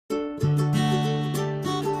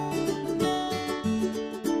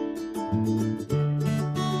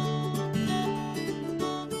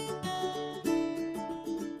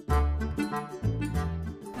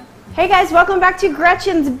Hey guys, welcome back to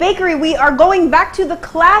Gretchen's Bakery. We are going back to the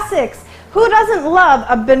classics. Who doesn't love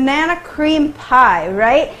a banana cream pie,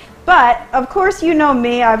 right? But, of course, you know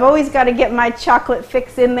me, I've always got to get my chocolate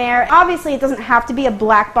fix in there. Obviously, it doesn't have to be a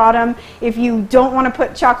black bottom if you don't want to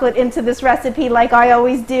put chocolate into this recipe like I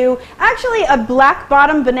always do. Actually, a black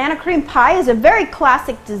bottom banana cream pie is a very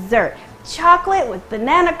classic dessert. Chocolate with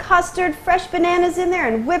banana custard, fresh bananas in there,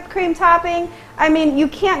 and whipped cream topping. I mean, you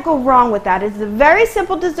can't go wrong with that. It's a very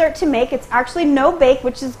simple dessert to make. It's actually no bake,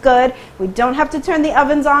 which is good. We don't have to turn the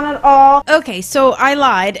ovens on at all. Okay, so I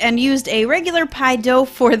lied and used a regular pie dough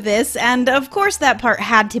for this, and of course that part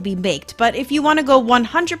had to be baked. But if you want to go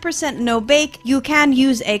 100% no bake, you can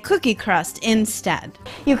use a cookie crust instead.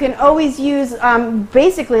 You can always use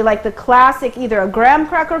basically like the classic, either a graham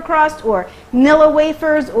cracker crust or Nilla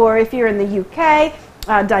wafers, or if you're in the UK,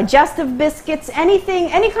 digestive biscuits, anything,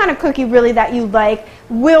 any kind of cookie really that you like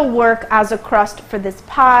will work as a crust for this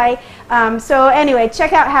pie. So anyway,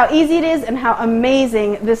 check out how easy it is and how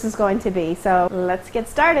amazing this is going to be. So let's get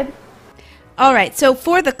started. Alright, so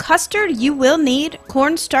for the custard you will need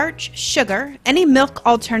cornstarch, sugar, any milk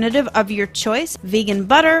alternative of your choice, vegan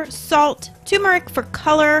butter, salt, turmeric for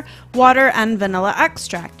color, water, and vanilla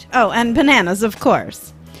extract. Oh, and bananas, of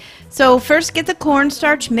course. So first get the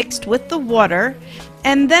cornstarch mixed with the water,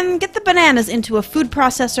 and then get the bananas into a food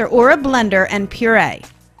processor or a blender and puree.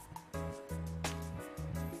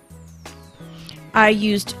 I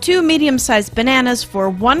used 2 medium-sized bananas for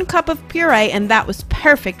 1 cup of puree, and that was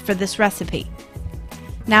perfect for this recipe.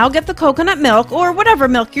 Now get the coconut milk, or whatever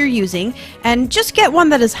milk you're using, and just get one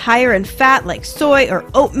that is higher in fat like soy or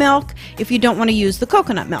oat milk if you don't want to use the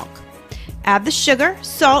coconut milk. Add the sugar,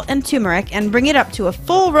 salt, and turmeric and bring it up to a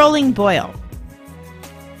full rolling boil.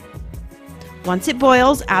 Once it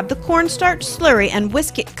boils, add the cornstarch slurry and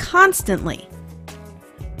whisk it constantly.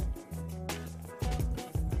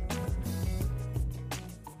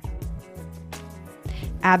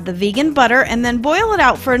 Add the vegan butter and then boil it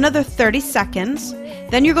out for another 30 seconds.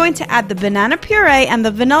 Then you're going to add the banana puree and the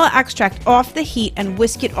vanilla extract off the heat and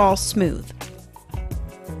whisk it all smooth.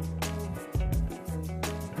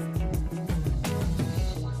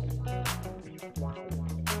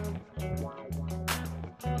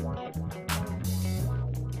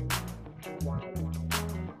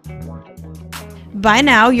 By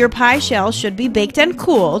now, your pie shell should be baked and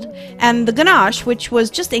cooled, and the ganache, which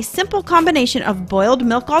was just a simple combination of boiled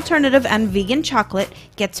milk alternative and vegan chocolate,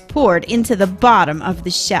 gets poured into the bottom of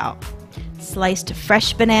the shell. Sliced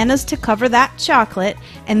fresh bananas to cover that chocolate,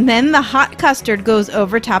 and then the hot custard goes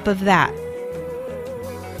over top of that.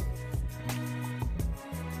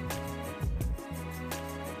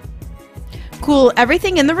 Cool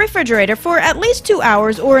everything in the refrigerator for at least 2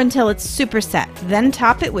 hours or until it's super set. Then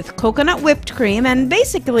top it with coconut whipped cream, and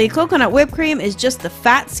basically coconut whipped cream is just the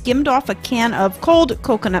fat skimmed off a can of cold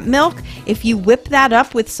coconut milk. If you whip that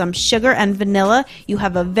up with some sugar and vanilla, you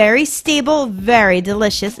have a very stable, very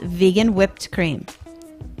delicious vegan whipped cream.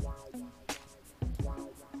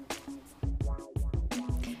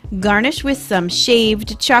 Garnish with some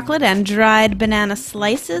shaved chocolate and dried banana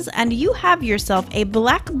slices, and you have yourself a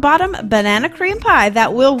black bottom banana cream pie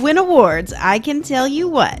that will win awards, I can tell you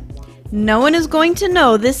what. No one is going to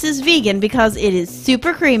know this is vegan because it is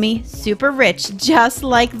super creamy, super rich, just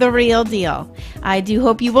like the real deal. I do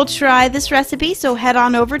hope you will try this recipe, so head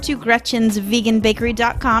on over to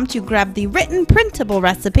gretchensveganbakery.com to grab the written printable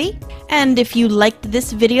recipe. And if you liked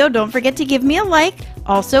this video, don't forget to give me a like.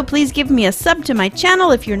 Also, please give me a sub to my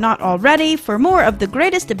channel if you're not already for more of the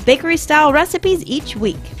greatest bakery-style recipes each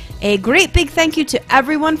week. A great big thank you to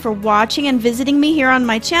everyone for watching and visiting me here on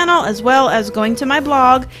my channel, as well as going to my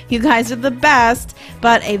blog. You guys are the best.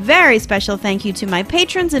 But a very special thank you to my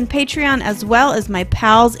patrons in Patreon, as well as my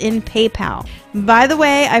pals in PayPal. By the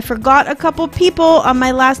way, I forgot a couple people on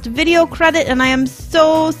my last video credit, and I am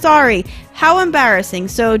so sorry. How embarrassing.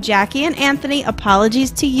 So Jackie and Anthony,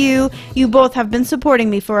 apologies to you. You both have been supporting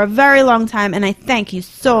me for a very long time, and I thank you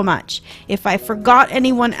so much. If I forgot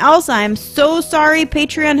anyone else, I am so sorry.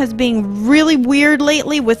 Patreon has been really weird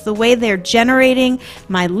lately with the way they're generating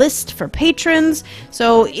my list for patrons.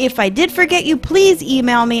 So if I did forget you, please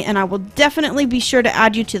email me, and I will definitely be sure to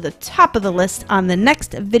add you to the top of the list on the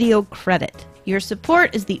next video credit. Your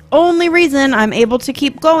support is the only reason I'm able to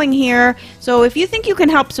keep going here, so if you think you can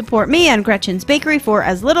help support me and Gretchen's Bakery for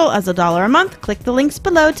as little as $1 a month, click the links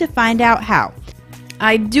below to find out how.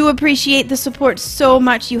 I do appreciate the support so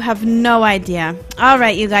much, you have no idea.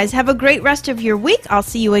 Alright you guys, have a great rest of your week. I'll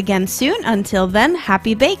see you again soon. Until then,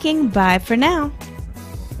 happy baking. Bye for now.